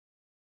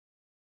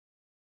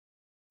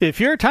If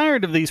you're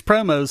tired of these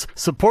promos,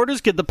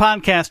 supporters get the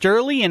podcast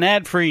early and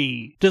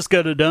ad-free. Just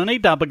go to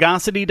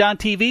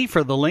donate.bogosity.tv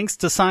for the links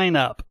to sign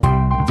up.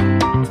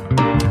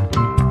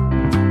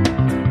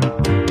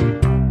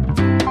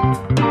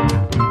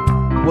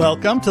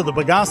 Welcome to the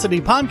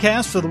Bogosity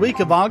podcast for the week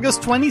of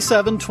August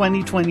 27,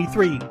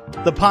 2023.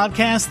 The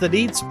podcast that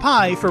eats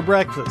pie for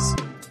breakfast.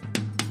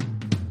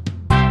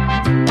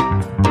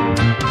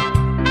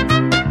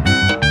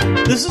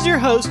 This is your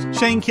host,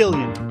 Shane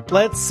Killian.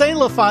 Let's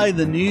sailify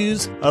the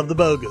news of the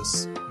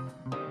bogus.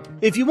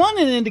 If you want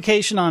an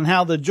indication on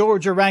how the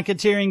Georgia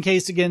racketeering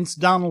case against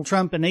Donald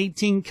Trump and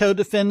 18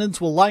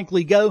 co-defendants will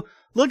likely go,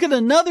 look at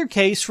another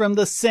case from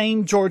the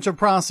same Georgia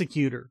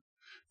prosecutor.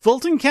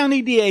 Fulton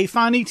County DA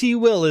Fonnie T.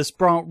 Willis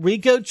brought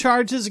RICO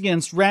charges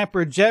against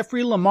rapper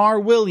Jeffrey Lamar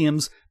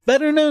Williams,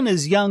 better known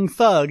as Young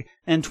Thug,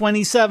 and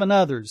 27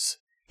 others.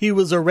 He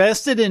was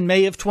arrested in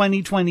May of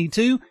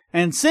 2022,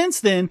 and since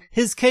then,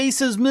 his case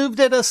has moved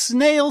at a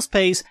snail's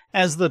pace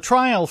as the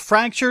trial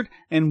fractured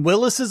and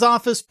Willis's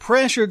office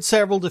pressured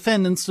several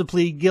defendants to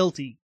plead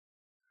guilty.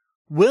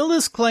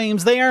 Willis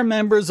claims they are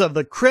members of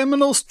the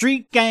criminal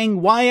street gang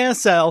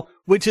YSL,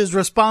 which is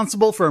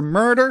responsible for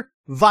murder,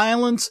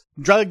 violence,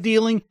 drug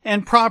dealing,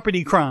 and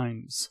property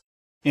crimes.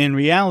 In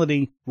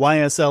reality,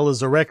 YSL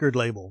is a record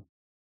label.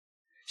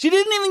 She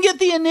didn't even get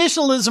the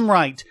initialism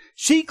right.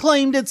 She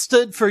claimed it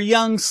stood for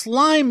Young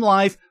Slime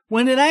Life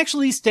when it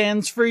actually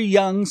stands for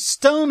Young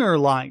Stoner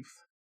Life.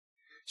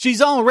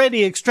 She's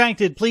already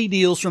extracted plea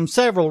deals from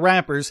several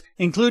rappers,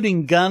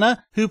 including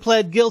Gunna, who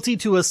pled guilty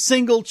to a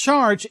single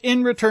charge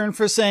in return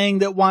for saying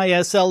that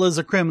YSL is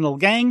a criminal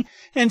gang,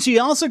 and she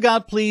also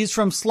got pleas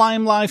from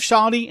Slime Life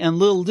Shawty and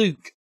Lil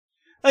Duke.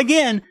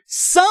 Again,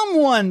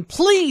 someone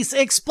please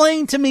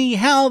explain to me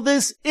how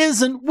this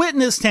isn't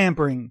witness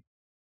tampering.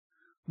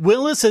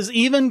 Willis has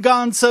even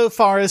gone so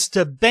far as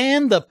to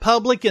ban the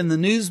public and the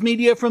news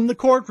media from the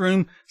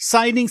courtroom,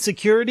 citing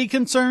security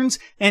concerns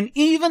and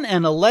even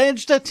an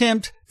alleged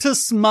attempt to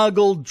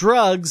smuggle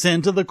drugs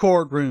into the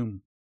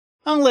courtroom.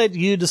 I'll let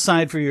you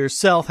decide for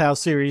yourself how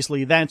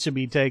seriously that should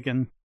be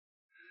taken.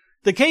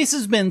 The case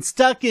has been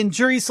stuck in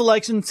jury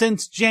selection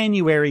since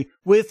January,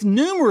 with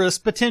numerous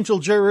potential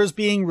jurors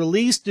being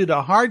released due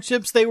to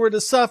hardships they were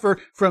to suffer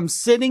from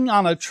sitting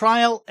on a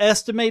trial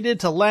estimated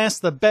to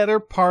last the better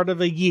part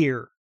of a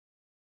year.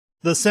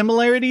 The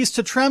similarities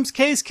to Trump's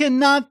case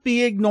cannot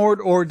be ignored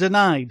or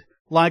denied.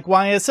 Like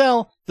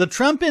YSL, the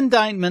Trump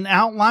indictment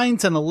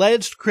outlines an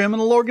alleged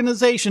criminal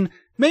organization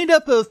made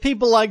up of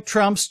people like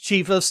Trump's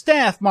chief of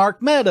staff,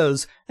 Mark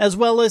Meadows, as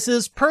well as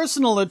his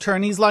personal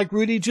attorneys like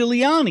Rudy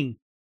Giuliani.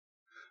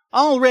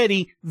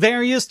 Already,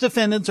 various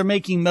defendants are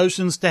making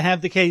motions to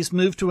have the case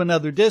moved to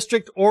another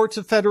district or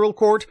to federal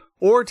court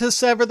or to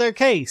sever their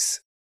case.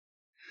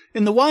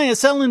 In the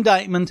YSL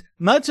indictment,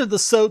 much of the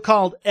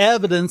so-called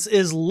evidence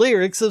is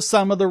lyrics of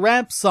some of the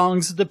rap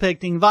songs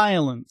depicting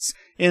violence.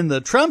 In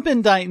the Trump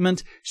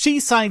indictment,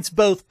 she cites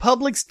both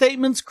public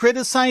statements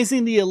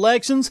criticizing the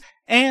elections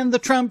and the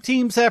Trump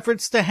team's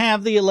efforts to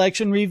have the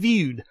election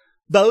reviewed.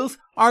 Both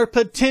are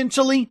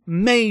potentially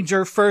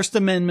major First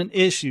Amendment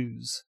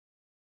issues.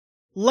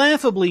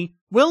 Laughably,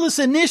 Willis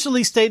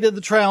initially stated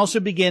the trial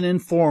should begin in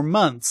 4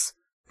 months.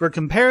 For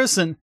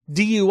comparison,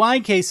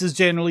 DUI cases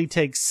generally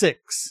take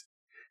 6.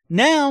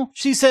 Now,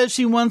 she says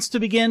she wants to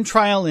begin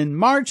trial in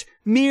March,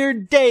 mere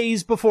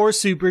days before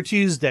Super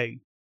Tuesday.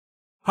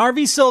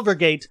 Harvey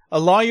Silvergate, a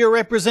lawyer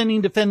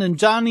representing defendant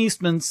John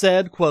Eastman,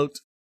 said,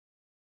 quote,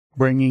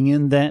 "Bringing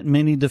in that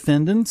many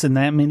defendants and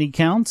that many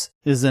counts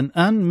is an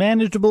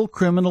unmanageable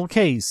criminal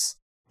case.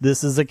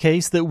 This is a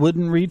case that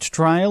wouldn't reach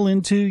trial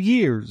in 2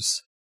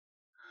 years.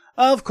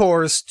 Of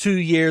course, 2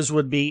 years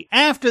would be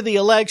after the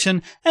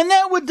election, and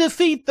that would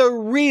defeat the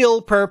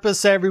real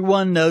purpose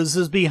everyone knows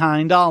is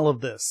behind all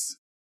of this.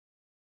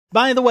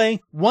 By the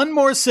way, one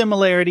more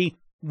similarity,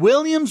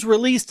 Williams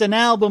released an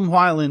album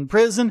while in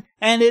prison,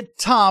 and it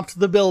topped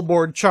the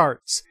Billboard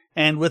charts.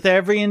 And with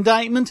every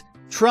indictment,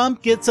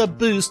 Trump gets a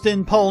boost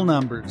in poll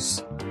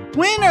numbers.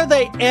 When are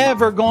they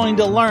ever going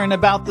to learn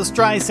about the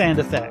Streisand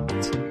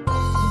effect?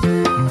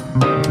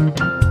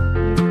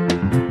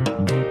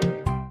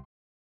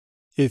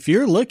 If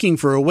you're looking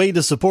for a way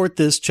to support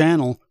this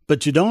channel,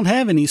 but you don't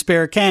have any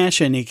spare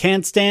cash and you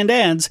can't stand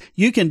ads,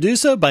 you can do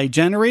so by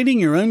generating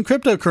your own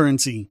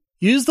cryptocurrency.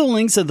 Use the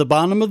links at the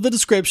bottom of the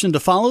description to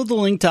follow the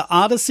link to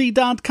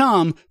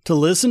Odyssey.com to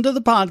listen to the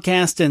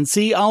podcast and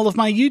see all of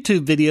my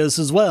YouTube videos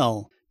as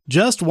well.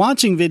 Just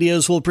watching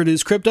videos will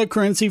produce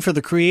cryptocurrency for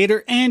the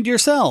creator and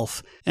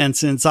yourself. And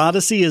since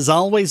Odyssey is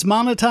always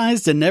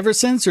monetized and never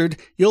censored,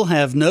 you'll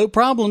have no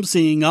problem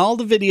seeing all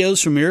the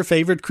videos from your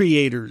favorite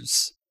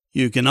creators.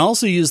 You can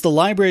also use the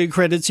library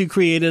credits you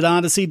create at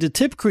Odyssey to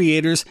tip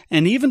creators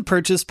and even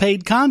purchase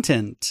paid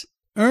content.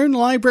 Earn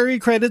library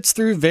credits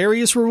through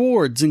various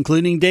rewards,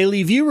 including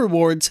daily view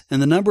rewards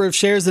and the number of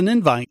shares and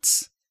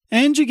invites.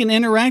 And you can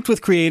interact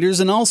with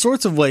creators in all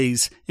sorts of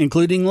ways,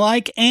 including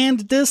like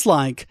and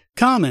dislike,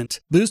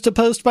 comment, boost a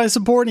post by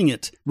supporting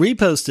it,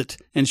 repost it,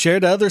 and share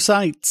to other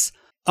sites,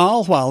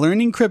 all while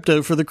earning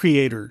crypto for the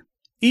creator.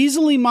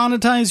 Easily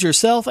monetize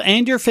yourself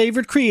and your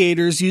favorite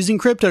creators using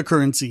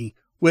cryptocurrency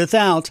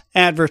without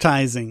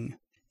advertising.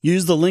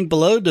 Use the link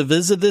below to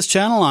visit this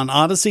channel on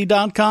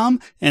Odyssey.com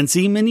and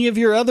see many of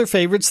your other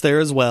favorites there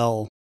as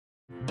well.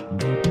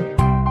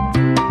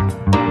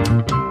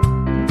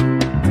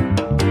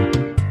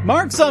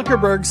 Mark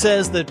Zuckerberg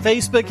says that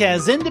Facebook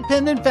has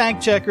independent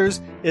fact-checkers,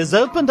 is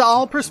open to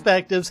all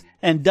perspectives,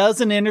 and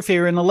doesn't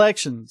interfere in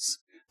elections.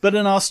 But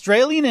an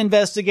Australian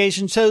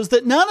investigation shows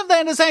that none of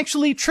that is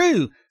actually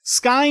true.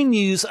 Sky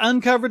News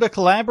uncovered a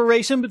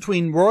collaboration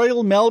between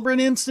Royal Melbourne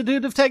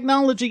Institute of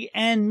Technology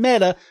and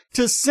Meta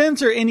to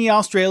censor any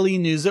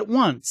Australian news at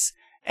once.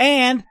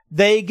 And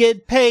they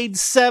get paid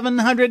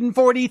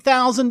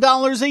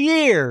 $740,000 a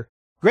year.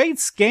 Great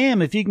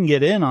scam if you can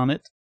get in on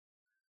it.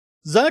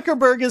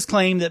 Zuckerberg has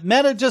claimed that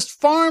Meta just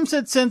farms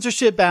its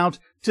censorship out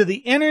to the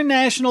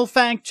International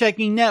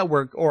Fact-Checking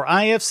Network, or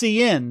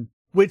IFCN,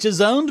 which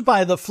is owned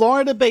by the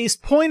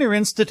Florida-based Poynter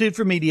Institute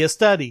for Media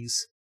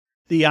Studies.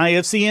 The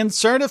IFCN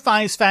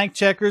certifies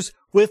fact-checkers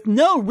with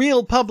no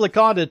real public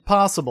audit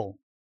possible.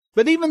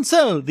 But even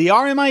so, the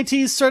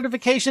RMIT's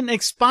certification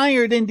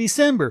expired in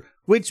December,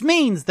 which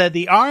means that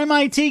the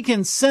RMIT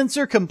can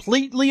censor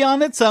completely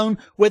on its own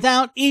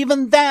without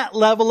even that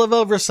level of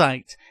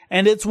oversight.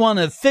 And it's one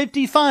of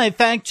 55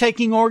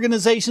 fact-checking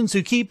organizations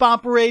who keep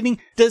operating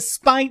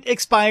despite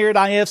expired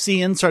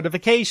IFCN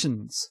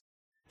certifications.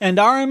 And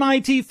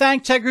RMIT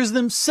fact-checkers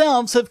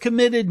themselves have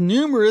committed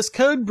numerous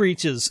code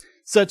breaches,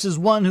 such as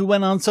one who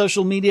went on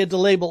social media to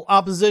label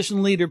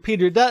opposition leader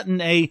Peter Dutton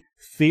a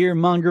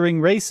fear-mongering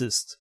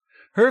racist.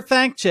 Her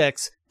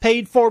fact-checks,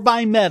 paid for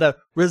by Meta,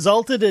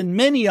 resulted in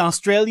many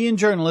Australian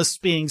journalists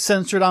being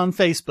censored on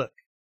Facebook.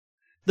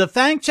 The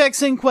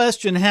fact-checks in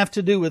question have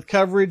to do with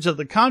coverage of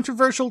the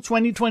controversial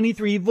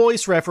 2023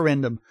 voice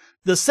referendum.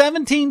 The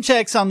 17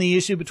 checks on the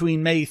issue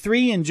between May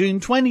 3 and June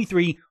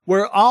 23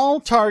 were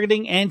all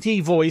targeting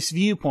anti-voice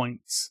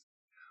viewpoints.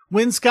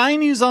 When Sky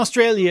News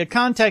Australia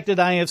contacted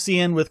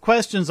IFCN with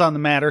questions on the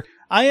matter,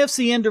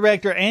 IFCN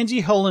Director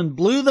Angie Holland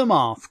blew them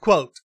off,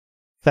 quote,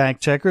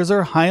 "Fact-checkers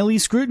are highly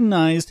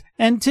scrutinized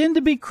and tend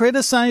to be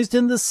criticized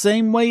in the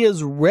same way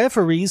as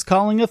referees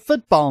calling a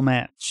football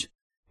match.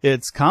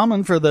 It's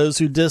common for those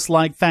who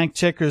dislike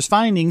fact-checkers'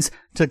 findings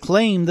to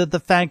claim that the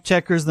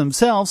fact-checkers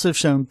themselves have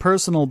shown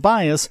personal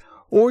bias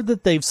or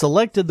that they've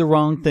selected the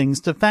wrong things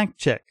to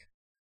fact-check.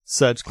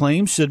 Such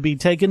claims should be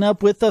taken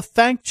up with the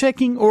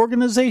fact-checking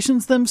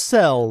organizations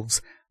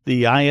themselves.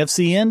 The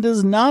IFCN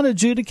does not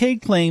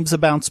adjudicate claims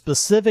about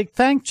specific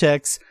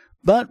fact-checks,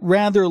 but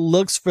rather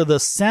looks for the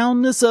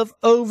soundness of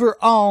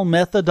overall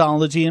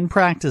methodology and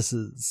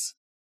practices."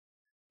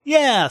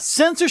 Yeah,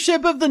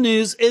 censorship of the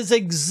news is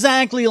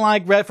exactly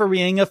like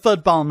refereeing a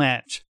football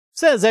match.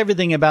 Says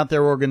everything about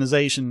their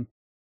organization.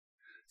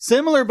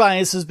 Similar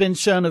bias has been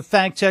shown of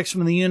fact checks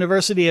from the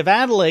University of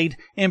Adelaide,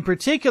 in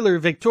particular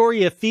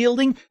Victoria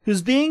Fielding,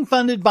 who's being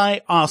funded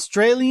by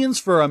Australians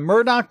for a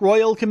Murdoch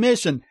Royal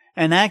Commission,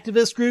 an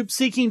activist group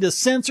seeking to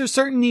censor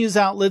certain news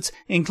outlets,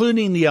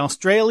 including The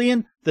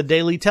Australian, The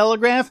Daily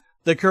Telegraph,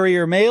 The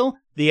Courier Mail,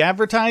 The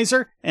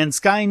Advertiser, and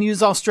Sky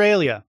News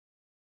Australia.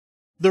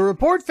 The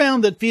report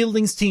found that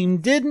Fielding's team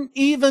didn't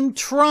even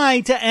try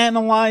to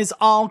analyze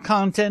all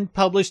content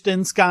published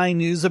in Sky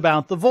News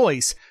about The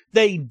Voice.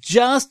 They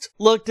just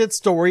looked at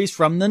stories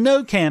from the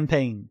No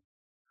campaign.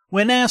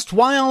 When asked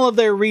why all of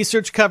their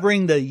research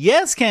covering the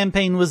Yes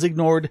campaign was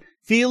ignored,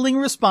 Fielding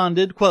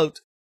responded, quote,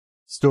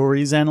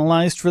 "Stories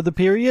analyzed for the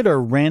period are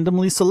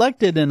randomly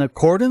selected in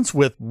accordance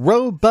with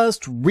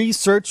robust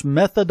research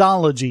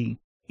methodology.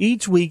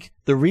 Each week,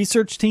 the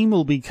research team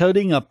will be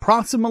coding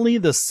approximately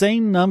the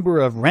same number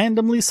of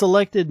randomly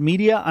selected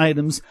media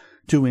items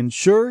to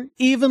ensure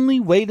evenly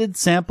weighted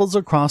samples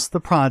across the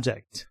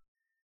project."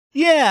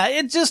 Yeah,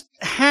 it just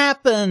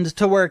happened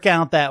to work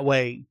out that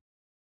way.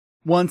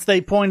 Once they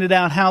pointed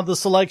out how the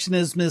selection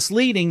is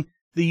misleading,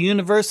 the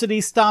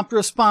university stopped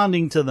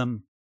responding to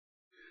them.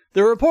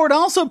 The report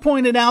also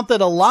pointed out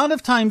that a lot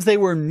of times they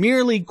were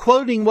merely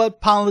quoting what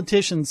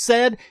politicians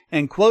said,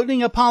 and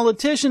quoting a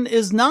politician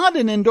is not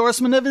an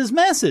endorsement of his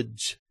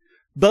message.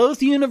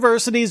 Both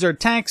universities are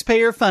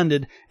taxpayer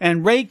funded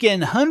and rake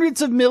in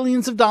hundreds of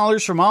millions of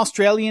dollars from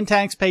Australian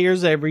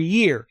taxpayers every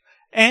year.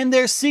 And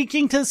they're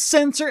seeking to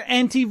censor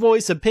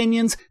anti-voice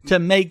opinions to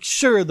make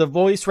sure the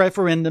voice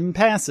referendum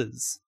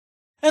passes.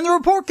 And the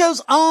report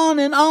goes on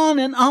and on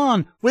and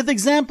on, with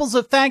examples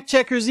of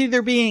fact-checkers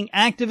either being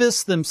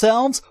activists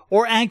themselves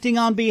or acting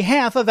on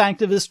behalf of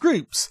activist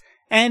groups.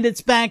 And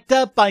it's backed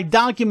up by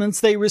documents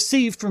they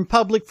received from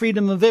public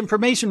freedom of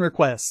information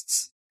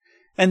requests.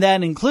 And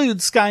that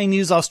includes Sky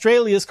News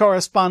Australia's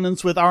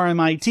correspondence with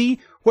RMIT,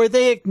 where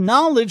they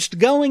acknowledged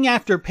going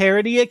after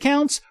parody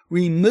accounts,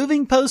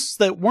 removing posts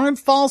that weren't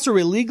false or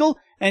illegal,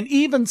 and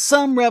even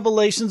some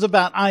revelations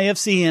about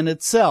IFCN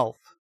itself.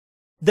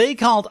 They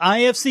called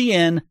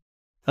IFCN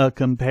a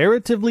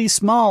comparatively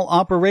small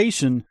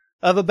operation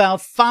of about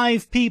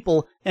 5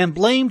 people and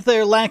blamed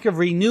their lack of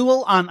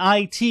renewal on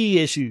IT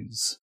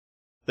issues.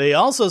 They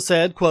also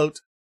said,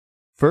 quote,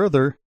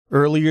 "Further,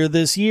 Earlier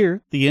this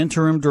year, the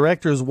interim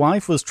director's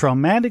wife was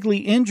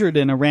traumatically injured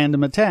in a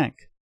random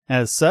attack.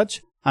 As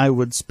such, I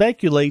would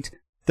speculate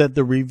that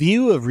the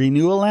review of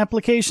renewal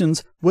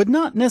applications would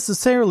not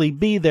necessarily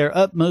be their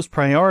utmost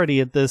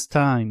priority at this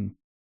time.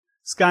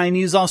 Sky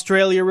News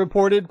Australia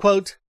reported,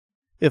 quote,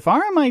 "If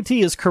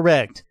RMIT is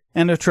correct,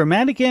 and a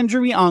traumatic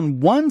injury on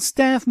one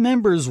staff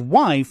member's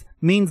wife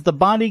means the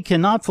body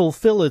cannot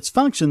fulfill its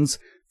functions,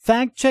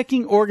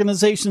 fact-checking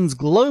organizations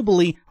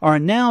globally are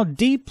now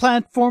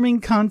deplatforming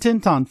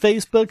content on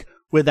Facebook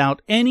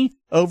without any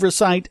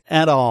oversight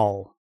at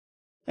all."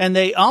 And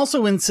they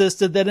also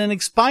insisted that an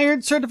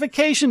expired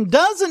certification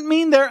doesn't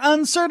mean they're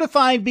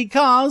uncertified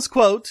because,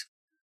 quote,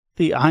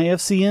 "the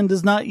IFCN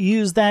does not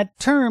use that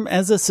term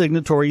as a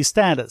signatory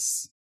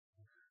status."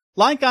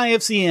 Like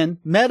IFCN,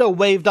 Meta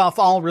waved off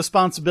all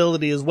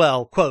responsibility as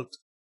well. Quote,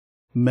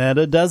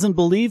 "Meta doesn't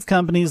believe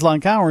companies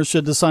like ours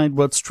should decide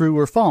what's true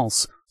or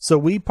false, so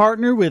we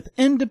partner with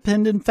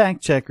independent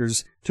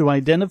fact-checkers to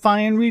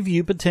identify and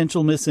review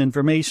potential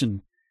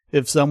misinformation.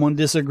 If someone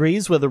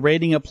disagrees with a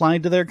rating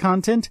applied to their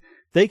content,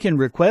 they can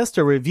request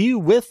a review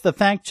with the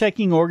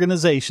fact-checking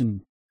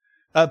organization."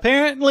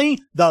 Apparently,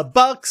 the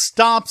buck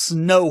stops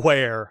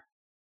nowhere.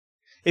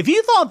 If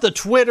you thought the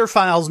Twitter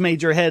files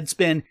made your head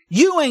spin,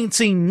 you ain't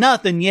seen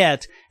nothing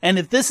yet. And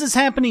if this is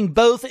happening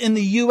both in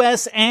the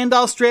US and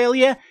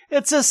Australia,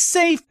 it's a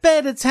safe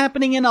bet it's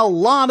happening in a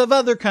lot of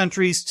other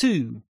countries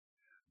too.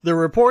 The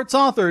report's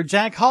author,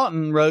 Jack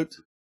Houghton, wrote,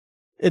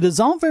 "It is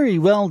all very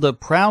well to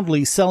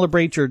proudly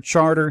celebrate your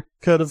charter,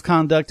 code of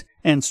conduct,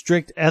 and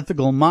strict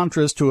ethical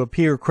mantras to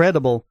appear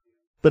credible,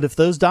 but if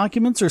those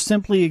documents are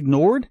simply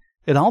ignored,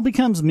 it all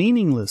becomes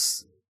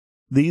meaningless.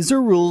 These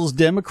are rules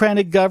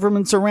democratic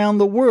governments around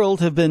the world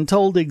have been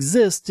told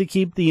exist to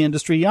keep the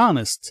industry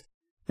honest.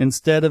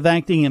 Instead of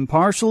acting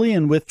impartially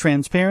and with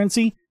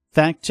transparency,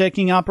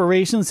 fact-checking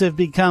operations have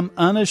become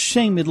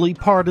unashamedly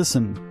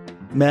partisan.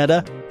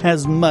 Meta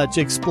has much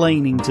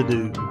explaining to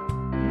do."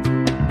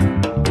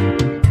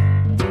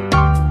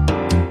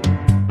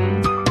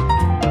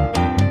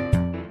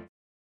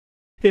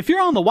 If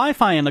you're on the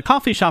Wi-Fi in a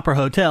coffee shop or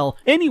hotel,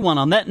 anyone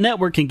on that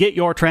network can get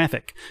your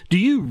traffic. Do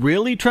you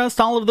really trust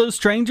all of those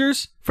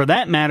strangers? For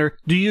that matter,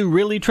 do you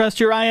really trust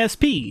your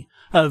ISP?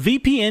 A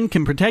VPN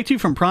can protect you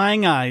from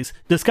prying eyes,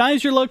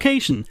 disguise your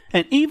location,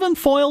 and even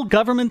foil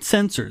government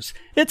censors.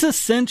 It's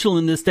essential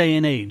in this day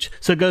and age,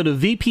 so go to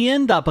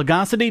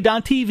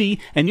vpn.bogosity.tv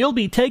and you'll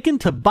be taken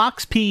to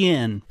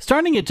BoxPN.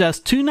 Starting at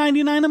just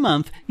 $2.99 a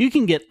month, you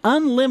can get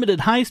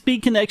unlimited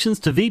high-speed connections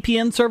to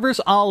VPN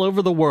servers all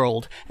over the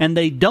world, and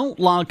they don't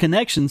log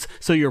connections,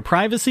 so your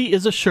privacy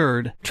is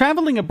assured.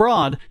 Traveling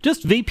abroad,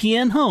 just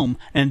VPN home,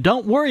 and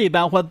don't worry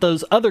about what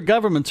those other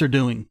governments are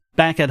doing.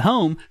 Back at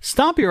home,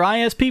 stop your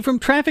ISP from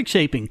traffic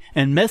shaping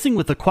and messing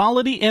with the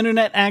quality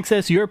internet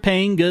access you're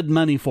paying good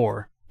money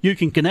for. You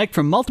can connect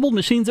from multiple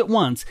machines at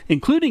once,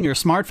 including your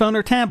smartphone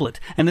or tablet,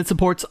 and it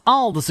supports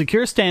all the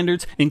secure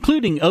standards,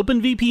 including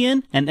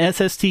OpenVPN and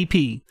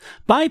SSTP.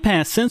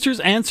 Bypass censors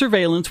and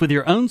surveillance with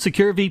your own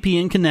secure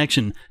VPN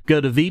connection.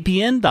 Go to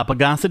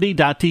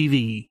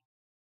vpn.bogosity.tv.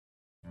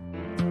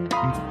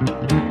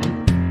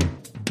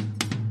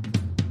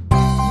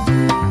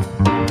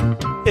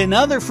 In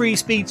other free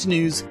speech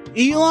news,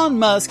 Elon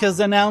Musk has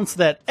announced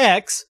that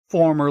X,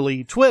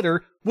 formerly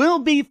Twitter, will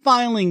be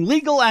filing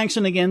legal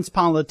action against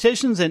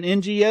politicians and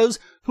NGOs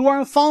who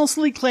are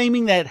falsely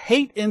claiming that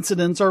hate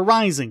incidents are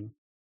rising.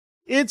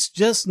 It's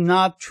just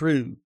not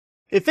true.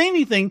 If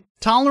anything,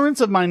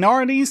 tolerance of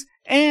minorities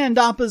and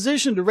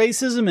opposition to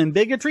racism and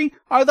bigotry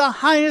are the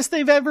highest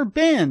they've ever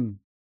been.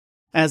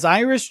 As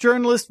Irish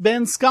journalist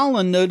Ben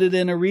Scollin noted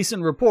in a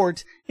recent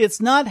report,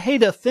 it's not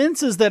hate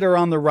offenses that are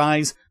on the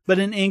rise, but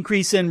an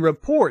increase in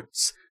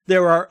reports.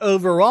 There are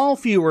overall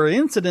fewer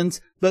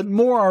incidents, but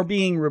more are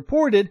being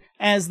reported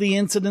as the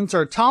incidents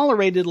are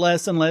tolerated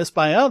less and less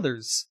by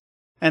others.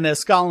 And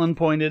as Scollin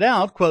pointed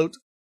out, quote,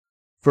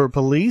 "For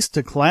police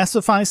to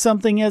classify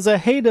something as a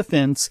hate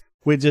offense,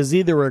 which is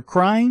either a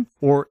crime,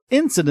 or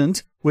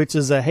incident, which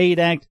is a hate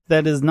act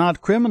that is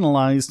not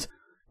criminalized,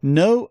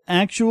 no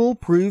actual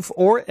proof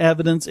or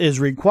evidence is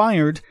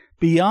required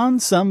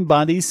beyond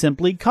somebody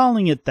simply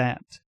calling it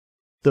that.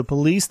 The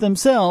police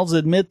themselves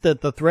admit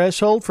that the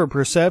threshold for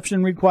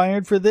perception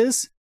required for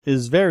this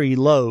is very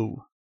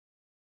low."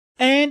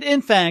 And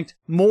in fact,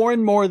 more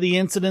and more the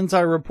incidents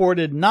are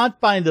reported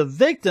not by the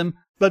victim,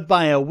 but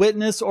by a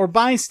witness or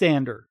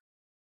bystander.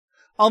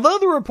 Although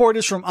the report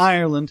is from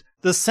Ireland,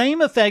 the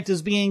same effect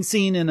is being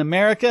seen in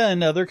America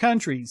and other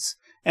countries.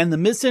 And the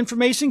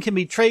misinformation can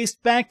be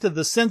traced back to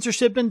the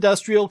censorship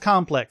industrial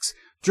complex.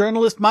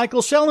 Journalist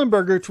Michael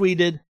Schellenberger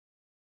tweeted,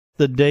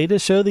 "The data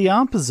show the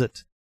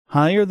opposite.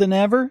 Higher than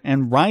ever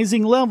and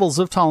rising levels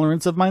of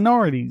tolerance of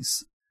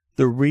minorities.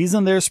 The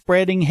reason they're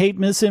spreading hate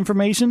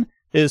misinformation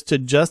is to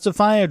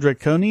justify a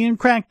draconian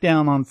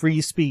crackdown on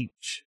free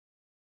speech."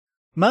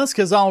 Musk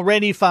has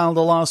already filed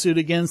a lawsuit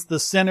against the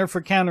Center for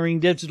Countering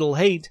Digital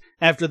Hate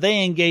after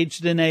they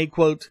engaged in a,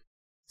 quote,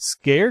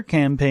 "scare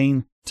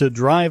campaign to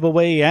drive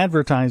away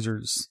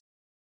advertisers."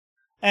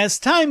 As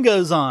time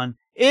goes on,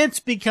 It's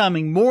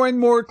becoming more and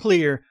more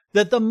clear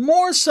that the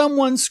more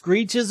someone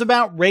screeches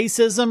about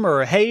racism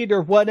or hate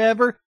or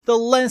whatever, the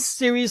less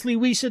seriously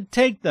we should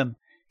take them.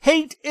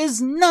 Hate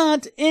is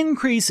not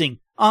increasing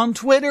on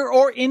Twitter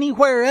or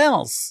anywhere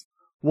else.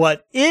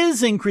 What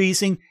is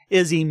increasing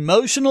is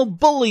emotional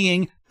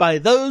bullying by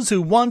those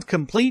who want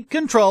complete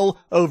control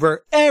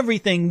over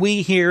everything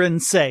we hear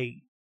and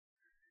say.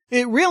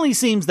 It really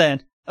seems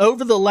that,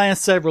 over the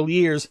last several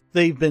years,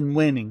 they've been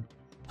winning.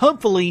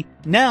 Hopefully,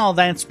 now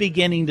that's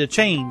beginning to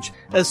change,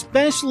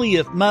 especially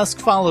if Musk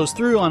follows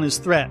through on his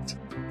threat.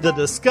 The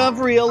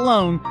discovery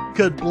alone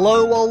could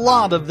blow a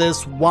lot of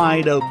this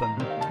wide open.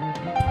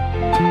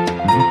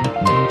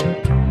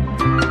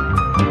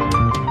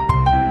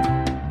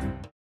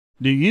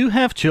 Do you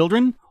have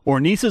children, or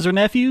nieces or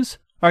nephews?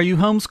 Are you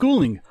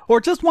homeschooling, or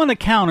just want to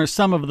counter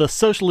some of the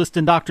socialist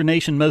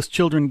indoctrination most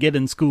children get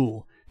in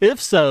school? If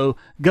so,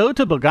 go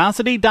to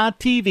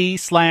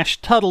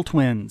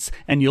Bogosity.tv/TuttleTwins,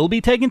 and you'll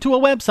be taken to a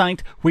website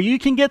where you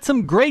can get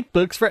some great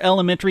books for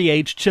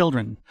elementary-aged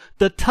children.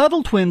 The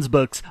Tuttle Twins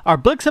books are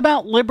books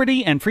about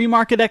liberty and free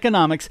market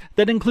economics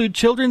that include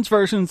children's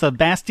versions of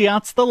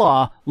Bastiat's The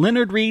Law,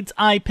 Leonard Read's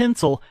I,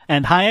 Pencil,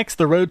 and Hayek's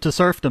The Road to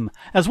Serfdom,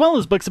 as well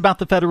as books about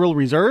the Federal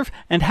Reserve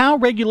and how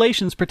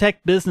regulations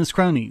protect business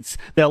cronies.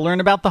 They'll learn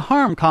about the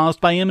harm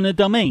caused by eminent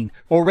domain,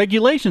 or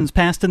regulations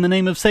passed in the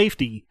name of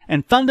safety,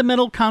 and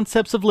fundamental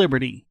concepts of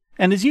liberty.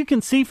 And as you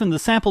can see from the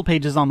sample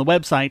pages on the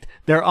website,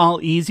 they're all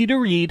easy to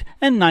read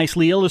and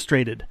nicely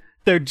illustrated.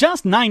 They're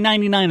just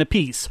 $9.99 a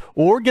piece,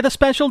 or get a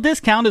special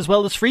discount as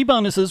well as free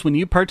bonuses when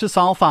you purchase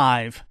all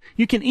 5.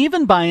 You can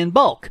even buy in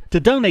bulk to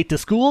donate to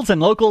schools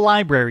and local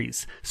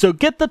libraries. So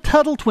get the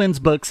Tuttle Twins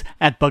books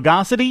at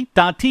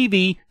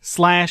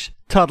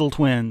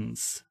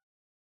Bogosity.tv/TuttleTwins.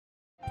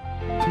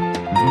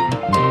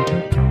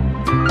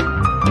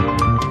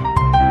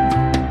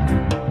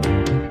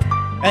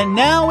 And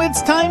now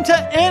it's time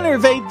to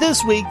innervate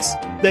this week's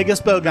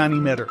biggest bogon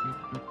emitter.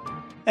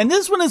 And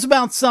this one is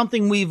about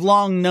something we've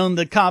long known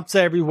that cops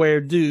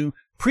everywhere do,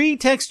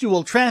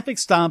 pretextual traffic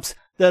stops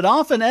that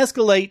often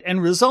escalate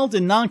and result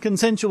in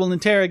non-consensual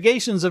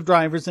interrogations of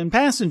drivers and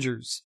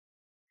passengers.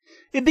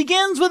 It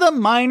begins with a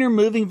minor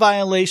moving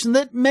violation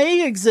that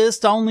may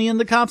exist only in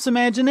the cop's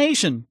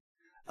imagination.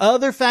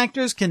 Other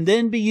factors can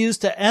then be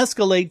used to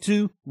escalate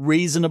to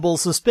reasonable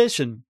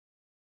suspicion.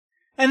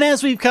 And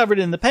as we've covered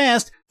in the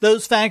past,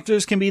 those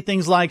factors can be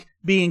things like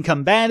being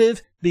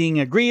combative, being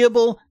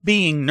agreeable,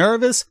 being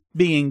nervous,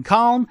 being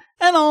calm,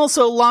 and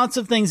also lots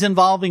of things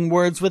involving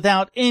words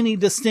without any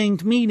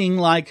distinct meaning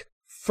like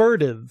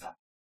furtive.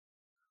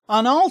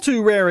 On all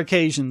too rare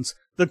occasions,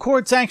 the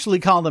courts actually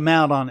call them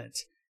out on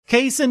it.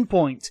 Case in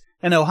point,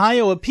 an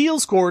Ohio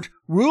appeals court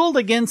ruled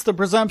against the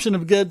presumption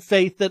of good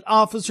faith that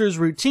officers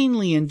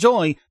routinely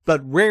enjoy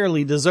but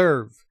rarely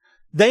deserve.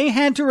 They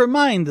had to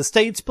remind the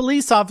state's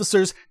police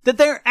officers that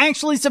they're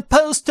actually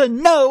supposed to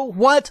know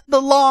what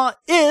the law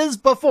is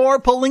before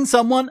pulling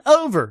someone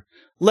over,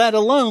 let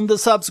alone the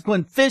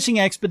subsequent fishing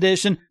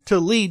expedition to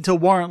lead to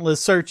warrantless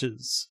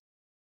searches.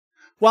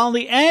 While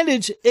the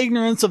adage,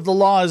 ignorance of the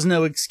law is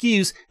no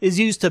excuse, is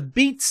used to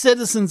beat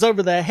citizens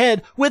over the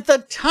head with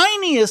the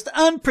tiniest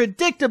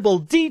unpredictable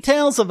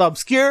details of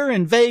obscure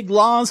and vague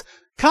laws,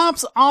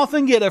 cops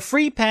often get a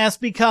free pass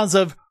because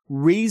of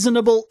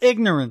reasonable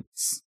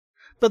ignorance.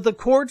 But the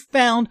court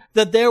found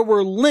that there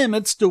were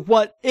limits to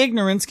what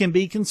ignorance can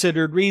be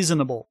considered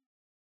reasonable.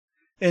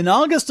 In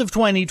August of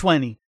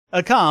 2020,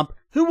 a cop,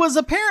 who was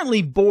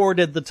apparently bored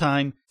at the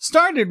time,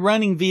 started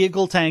running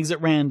vehicle tags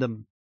at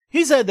random.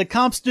 He said the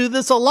cops do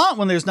this a lot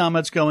when there's not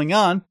much going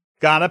on.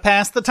 Gotta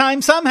pass the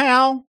time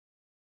somehow.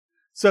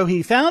 So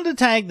he found a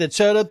tag that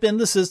showed up in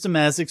the system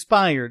as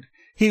expired.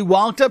 He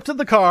walked up to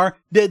the car,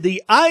 did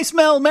the I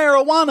smell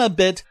marijuana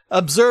bit,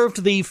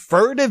 observed the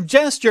furtive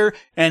gesture,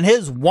 and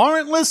his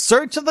warrantless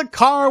search of the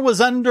car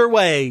was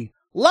underway.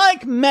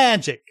 Like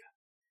magic.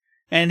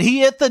 And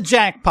he hit the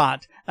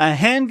jackpot. A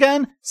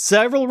handgun,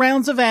 several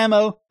rounds of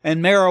ammo,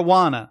 and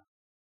marijuana.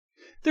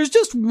 There's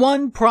just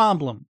one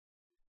problem.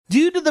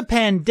 Due to the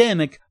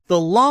pandemic, the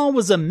law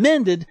was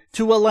amended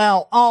to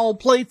allow all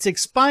plates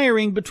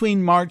expiring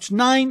between March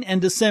 9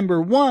 and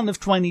December 1 of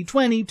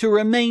 2020 to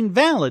remain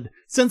valid,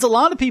 since a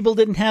lot of people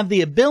didn't have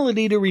the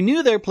ability to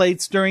renew their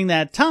plates during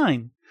that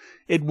time.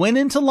 It went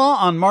into law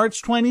on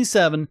March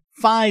 27,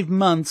 5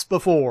 months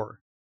before.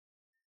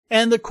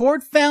 And the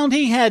court found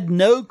he had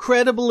no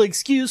credible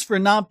excuse for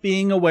not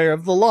being aware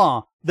of the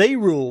law. They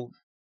ruled.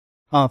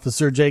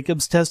 Officer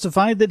Jacobs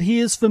testified that he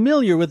is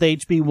familiar with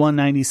HB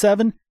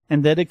 197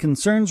 and that it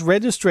concerns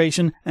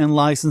registration and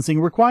licensing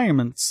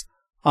requirements.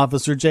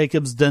 Officer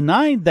Jacobs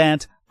denied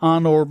that,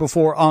 on or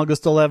before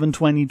August 11,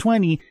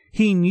 2020,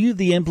 he knew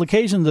the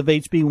implications of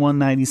HB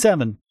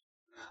 197.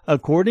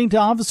 According to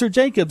Officer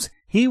Jacobs,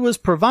 he was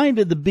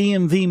provided the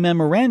BMV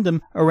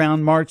memorandum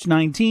around March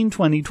 19,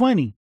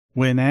 2020.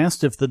 When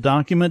asked if the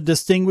document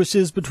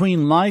distinguishes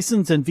between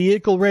license and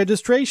vehicle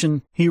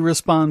registration, he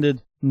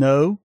responded,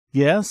 "No,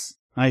 yes,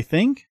 I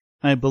think,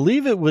 I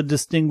believe it would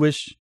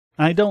distinguish,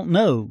 I don't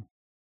know."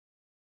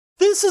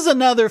 This is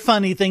another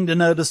funny thing to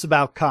notice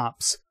about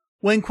cops.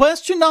 When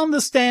questioned on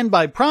the stand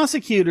by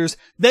prosecutors,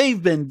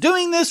 they've been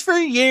doing this for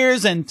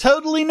years and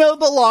totally know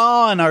the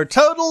law and are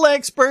total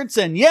experts,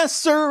 and yes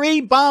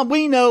sirree, Bob,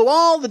 we know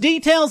all the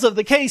details of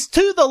the case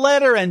to the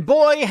letter, and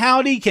boy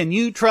howdy can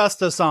you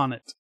trust us on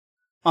it.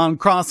 On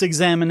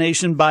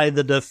cross-examination by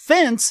the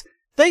defense,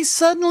 they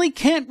suddenly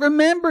can't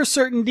remember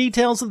certain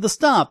details of the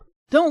stop,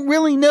 don't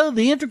really know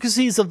the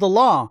intricacies of the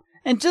law,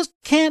 and just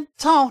can't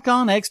talk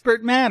on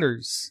expert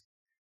matters.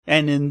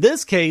 And in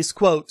this case,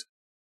 quote,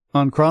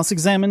 on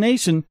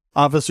cross-examination,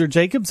 Officer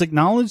Jacobs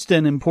acknowledged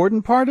an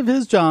important part of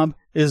his job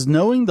is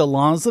knowing the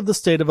laws of the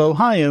state of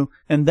Ohio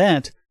and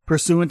that,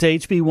 pursuant to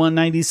HB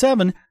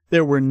 197,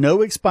 there were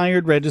no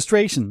expired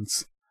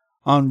registrations.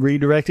 On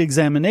redirect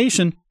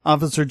examination,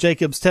 Officer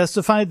Jacobs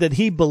testified that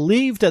he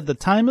believed at the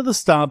time of the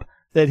stop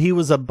that he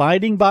was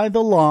abiding by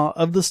the law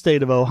of the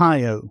state of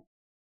Ohio.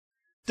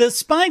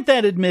 Despite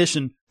that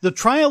admission, the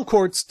trial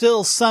court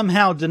still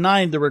somehow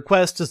denied the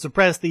request to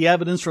suppress the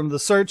evidence from the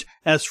search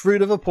as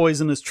fruit of a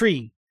poisonous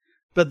tree.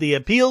 But the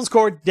appeals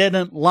court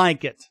didn't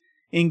like it.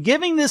 In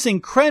giving this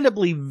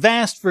incredibly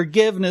vast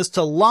forgiveness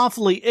to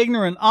lawfully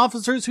ignorant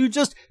officers who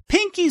just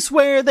pinky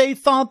swear they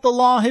thought the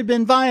law had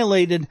been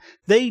violated,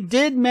 they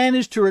did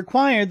manage to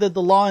require that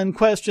the law in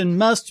question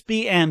must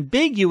be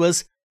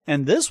ambiguous,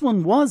 and this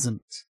one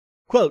wasn't.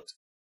 Quote,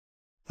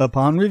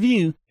 upon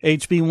review,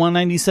 HB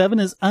 197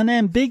 is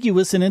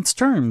unambiguous in its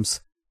terms.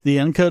 The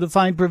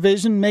uncodified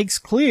provision makes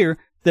clear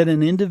that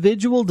an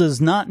individual does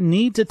not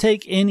need to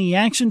take any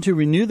action to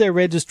renew their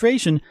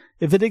registration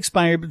if it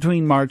expired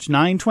between March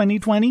 9,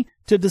 2020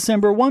 to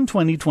December 1,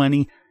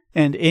 2020,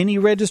 and any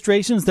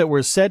registrations that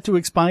were set to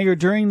expire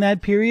during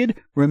that period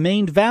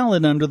remained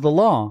valid under the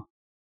law.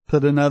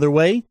 Put another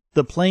way,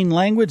 the plain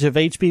language of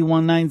HB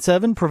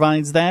 197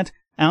 provides that,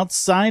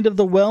 outside of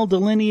the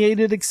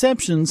well-delineated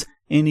exceptions,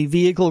 any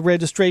vehicle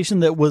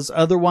registration that was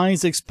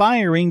otherwise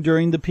expiring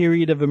during the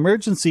period of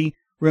emergency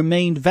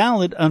remained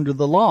valid under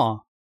the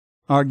law.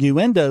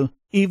 Arguendo,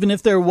 even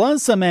if there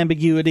was some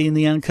ambiguity in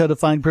the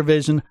uncodified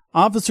provision,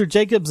 Officer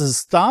Jacobs'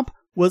 stop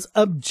was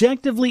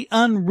objectively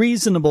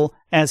unreasonable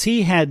as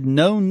he had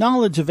no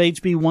knowledge of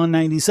HB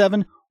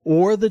 197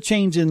 or the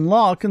change in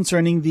law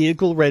concerning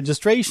vehicle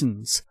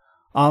registrations.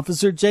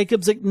 Officer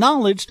Jacobs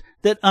acknowledged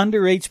that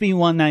under HB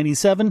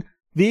 197,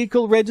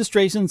 vehicle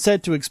registrations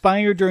set to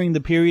expire during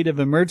the period of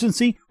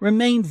emergency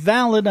remained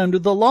valid under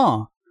the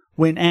law.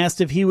 When asked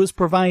if he was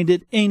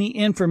provided any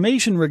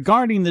information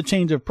regarding the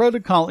change of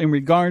protocol in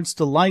regards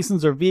to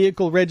license or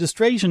vehicle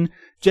registration,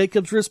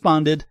 Jacobs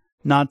responded,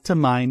 not to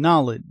my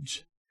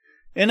knowledge.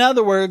 In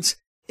other words,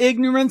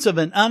 ignorance of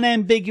an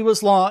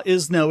unambiguous law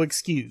is no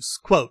excuse.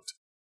 Quote,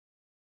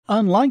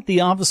 unlike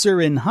the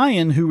officer in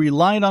Hyen who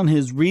relied on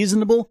his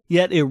reasonable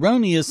yet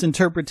erroneous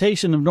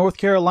interpretation of North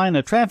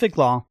Carolina traffic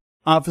law,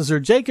 Officer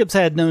Jacobs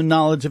had no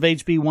knowledge of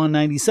HB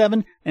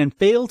 197 and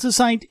failed to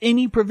cite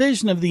any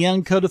provision of the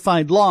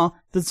uncodified law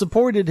that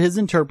supported his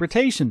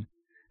interpretation.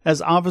 As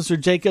Officer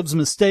Jacobs'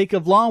 mistake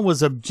of law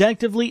was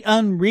objectively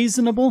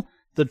unreasonable,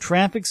 the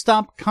traffic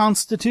stop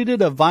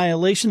constituted a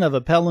violation of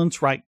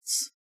appellant's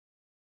rights.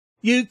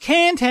 You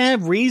can't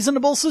have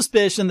reasonable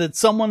suspicion that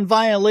someone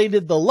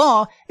violated the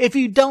law if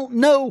you don't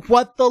know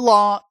what the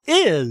law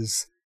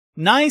is.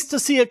 Nice to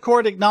see a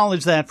court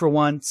acknowledge that for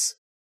once.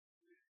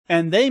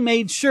 And they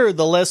made sure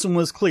the lesson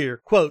was clear.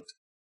 Quote,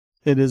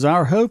 it is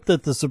our hope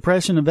that the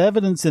suppression of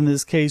evidence in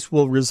this case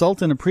will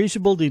result in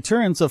appreciable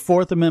deterrence of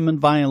Fourth Amendment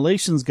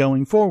violations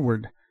going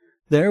forward.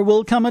 There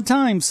will come a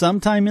time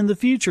sometime in the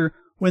future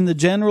when the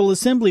General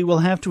Assembly will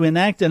have to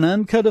enact an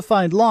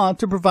uncodified law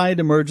to provide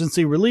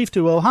emergency relief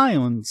to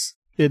Ohioans.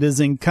 It is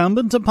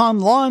incumbent upon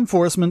law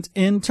enforcement,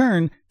 in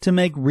turn, to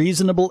make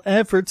reasonable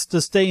efforts to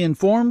stay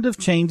informed of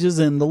changes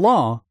in the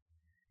law.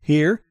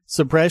 Here,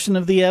 suppression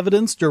of the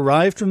evidence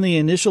derived from the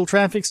initial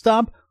traffic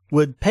stop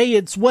would pay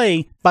its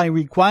way by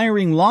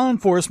requiring law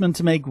enforcement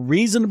to make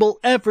reasonable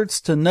efforts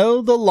to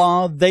know the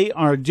law they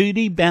are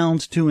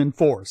duty-bound to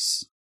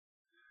enforce.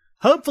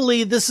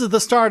 Hopefully, this is the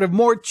start of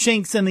more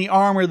chinks in the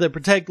armor that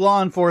protect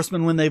law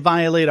enforcement when they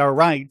violate our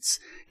rights.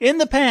 In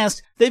the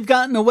past, they've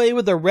gotten away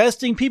with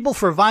arresting people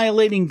for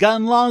violating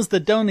gun laws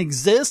that don't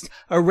exist,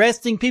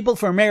 arresting people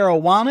for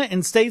marijuana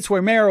in states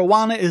where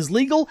marijuana is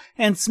legal,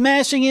 and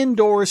smashing in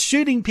doors,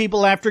 shooting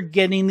people after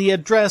getting the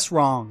address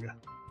wrong.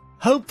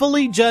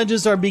 Hopefully,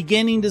 judges are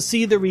beginning to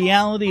see the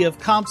reality of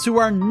cops who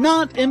are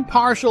not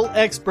impartial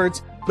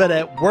experts, but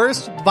at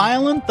worst,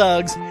 violent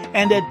thugs,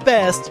 and at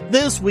best,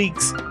 this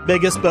week's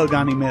biggest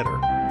bogon emitter.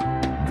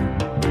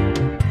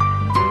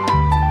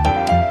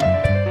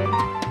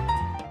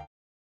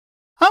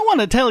 I want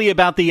to tell you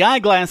about the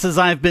eyeglasses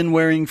I've been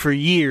wearing for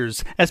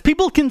years. As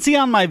people can see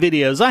on my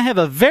videos, I have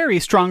a very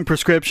strong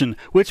prescription,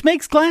 which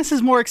makes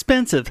glasses more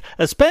expensive,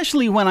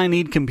 especially when I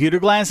need computer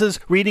glasses,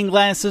 reading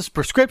glasses,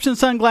 prescription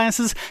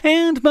sunglasses,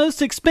 and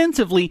most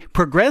expensively,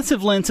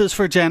 progressive lenses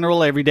for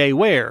general everyday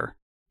wear.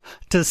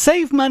 To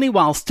save money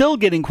while still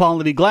getting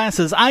quality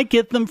glasses, I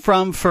get them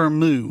from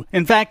Firmoo.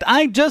 In fact,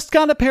 I just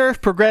got a pair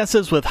of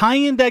progressives with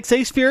high-index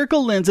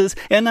aspherical lenses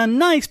and a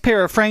nice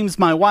pair of frames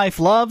my wife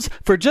loves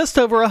for just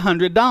over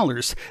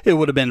 $100. It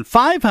would have been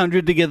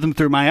 $500 to get them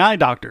through my eye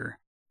doctor.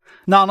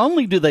 Not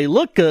only do they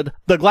look good,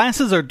 the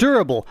glasses are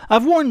durable.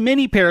 I've worn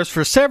many pairs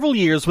for several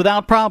years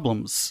without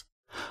problems.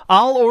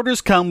 All orders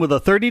come with a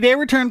 30-day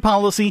return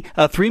policy,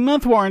 a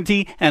 3-month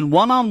warranty, and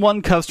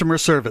one-on-one customer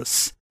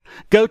service.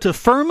 Go to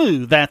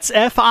Firmoo, that's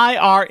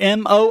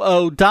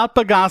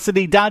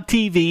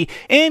FIRMOO.Bogosity.tv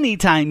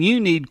anytime you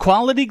need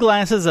quality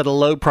glasses at a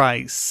low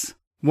price.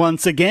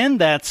 Once again,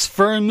 that's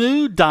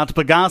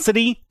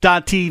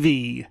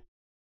Firmoo.Bogosity.tv.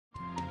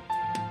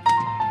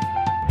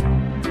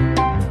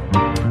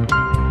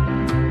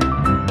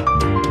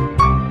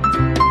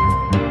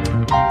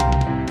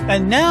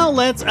 And now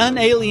let's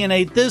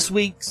unalienate this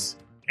week's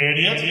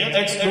Idiot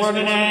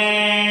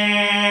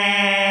Extraordinaire.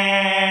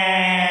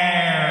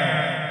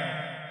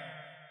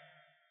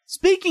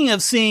 Speaking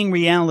of seeing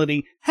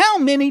reality, how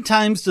many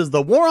times does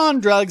the war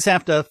on drugs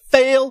have to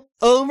fail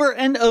over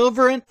and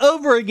over and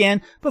over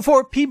again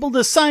before people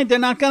decide they're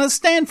not going to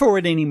stand for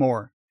it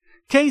anymore?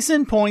 Case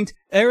in point,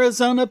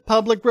 Arizona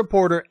public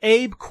reporter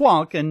Abe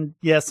Kwok, and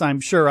yes, I'm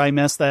sure I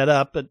messed that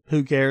up, but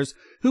who cares,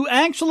 who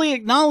actually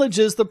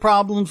acknowledges the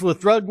problems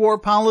with drug war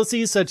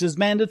policies such as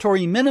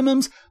mandatory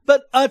minimums,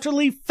 but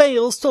utterly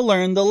fails to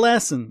learn the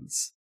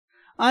lessons.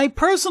 I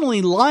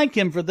personally like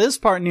him for this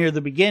part near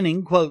the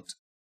beginning, quote,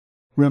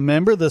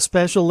 "Remember the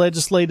special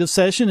legislative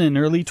session in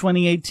early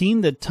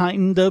 2018 that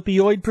tightened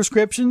opioid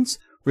prescriptions?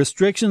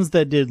 Restrictions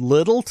that did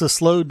little to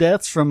slow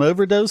deaths from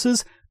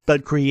overdoses,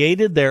 but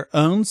created their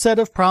own set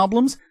of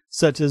problems,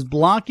 such as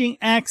blocking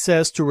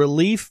access to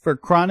relief for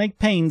chronic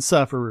pain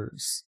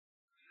sufferers."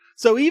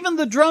 So even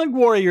the drug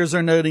warriors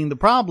are noting the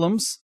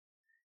problems.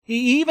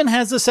 He even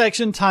has a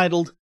section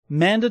titled,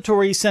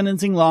 "Mandatory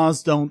Sentencing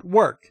Laws Don't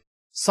Work."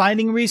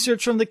 Citing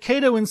research from the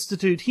Cato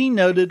Institute, he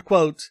noted,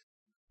 quote,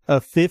 "A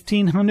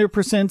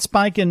 1,500%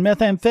 spike in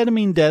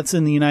methamphetamine deaths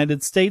in the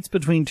United States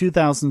between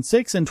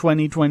 2006 and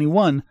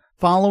 2021,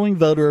 following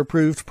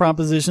voter-approved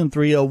Proposition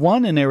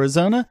 301 in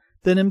Arizona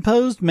that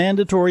imposed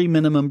mandatory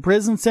minimum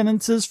prison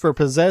sentences for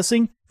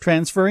possessing,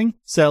 transferring,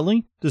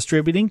 selling,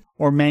 distributing,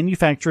 or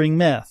manufacturing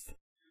meth."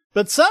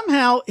 But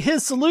somehow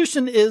his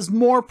solution is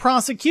more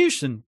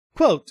prosecution.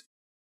 Quote,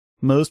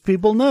 "Most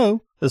people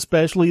know,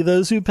 especially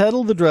those who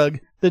peddle the drug,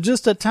 that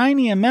just a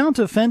tiny amount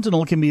of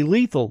fentanyl can be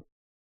lethal.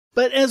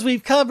 But as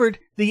we've covered,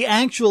 the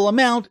actual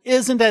amount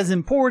isn't as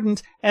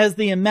important as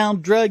the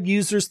amount drug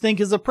users think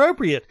is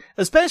appropriate,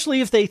 especially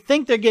if they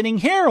think they're getting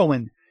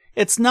heroin.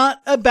 It's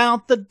not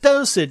about the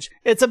dosage.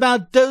 It's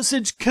about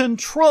dosage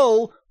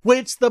control,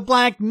 which the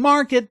black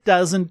market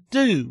doesn't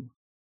do."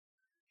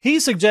 He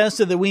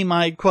suggested that we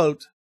might,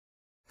 quote,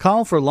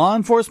 "Call for law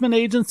enforcement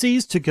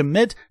agencies to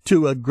commit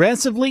to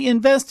aggressively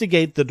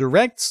investigate the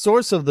direct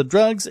source of the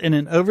drugs in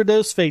an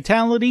overdose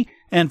fatality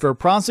and for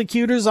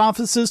prosecutors'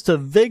 offices to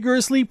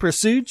vigorously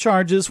pursue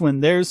charges when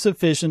there's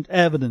sufficient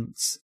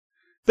evidence."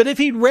 But if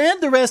he'd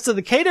read the rest of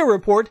the Cato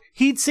report,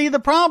 he'd see the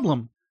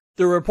problem.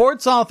 The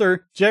report's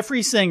author,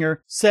 Jeffrey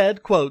Singer,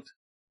 said, quote,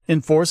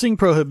 "Enforcing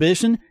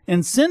prohibition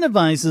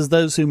incentivizes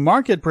those who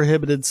market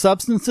prohibited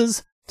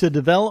substances to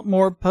develop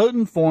more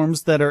potent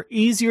forms that are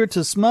easier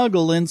to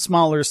smuggle in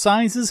smaller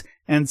sizes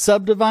and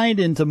subdivide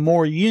into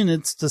more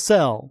units to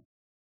sell.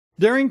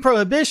 During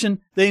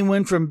Prohibition, they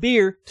went from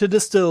beer to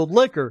distilled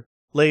liquor.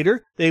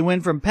 Later, they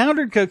went from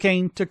powdered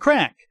cocaine to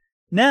crack.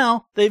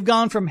 Now, they've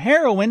gone from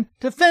heroin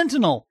to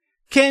fentanyl.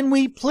 Can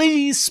we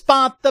please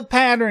spot the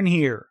pattern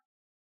here?"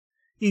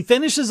 He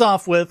finishes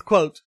off with,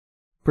 quote,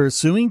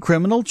 "Pursuing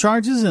criminal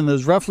charges in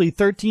those roughly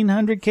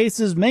 1,300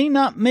 cases may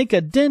not make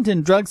a dent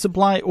in drug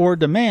supply or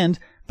demand,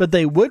 but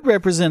they would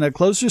represent a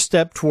closer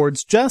step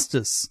towards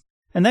justice.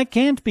 And that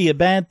can't be a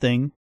bad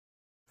thing."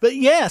 But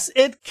yes,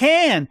 it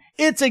can.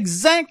 It's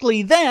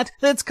exactly that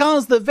that's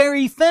caused the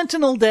very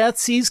fentanyl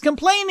deaths he's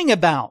complaining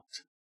about.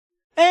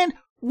 And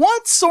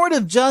what sort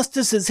of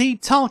justice is he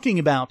talking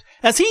about?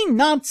 Has he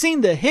not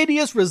seen the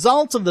hideous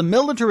results of the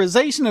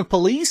militarization of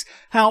police?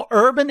 How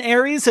urban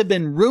areas have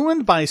been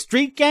ruined by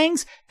street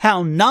gangs?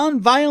 How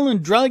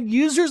non-violent drug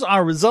users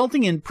are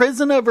resulting in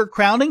prison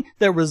overcrowding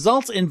that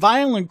results in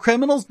violent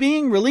criminals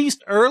being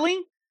released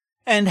early?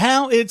 And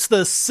how it's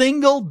the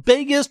single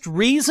biggest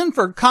reason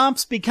for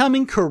cops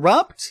becoming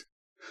corrupt?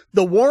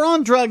 The war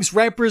on drugs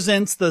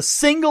represents the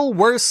single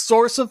worst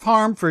source of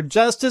harm for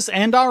justice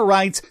and our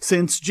rights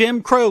since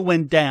Jim Crow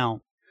went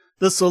down.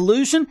 The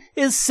solution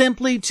is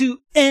simply to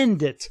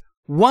end it,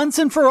 once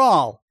and for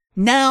all,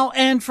 now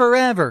and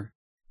forever.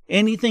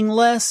 Anything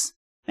less,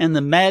 and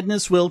the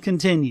madness will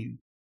continue.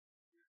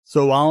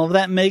 So all of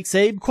that makes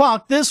Abe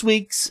Kwok this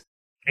week's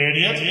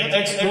Idiot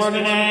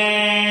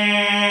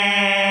Extraordinaire.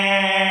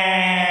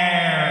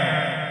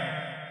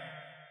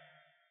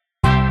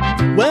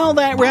 Well,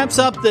 that wraps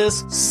up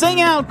this Sing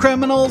Out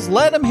Criminals,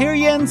 Let 'Em Hear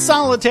You in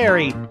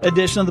Solitary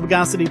edition of the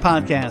Bogosity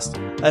Podcast.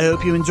 I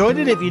hope you enjoyed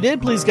it. If you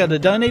did, please go to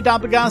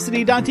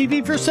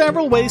donate.bogosity.tv for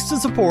several ways to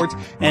support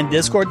and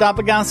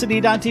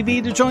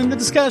discord.bogosity.tv to join the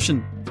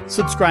discussion.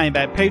 Subscribe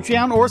at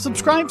Patreon or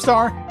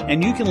Subscribestar,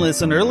 and you can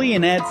listen early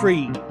and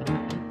ad-free.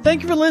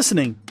 Thank you for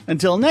listening.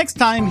 Until next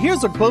time,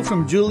 here's a quote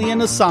from Julian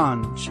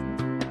Assange.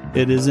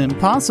 It is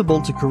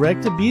impossible to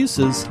correct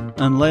abuses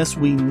unless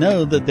we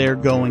know that they're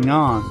going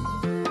on.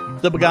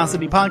 The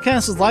Bogosity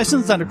Podcast is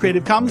licensed under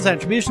Creative Commons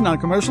Attribution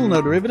Non-Commercial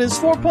No Derivatives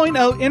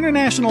 4.0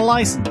 International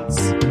License.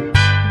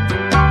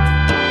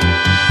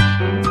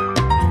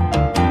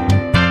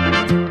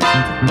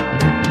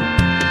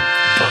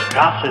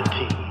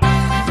 Bogosity.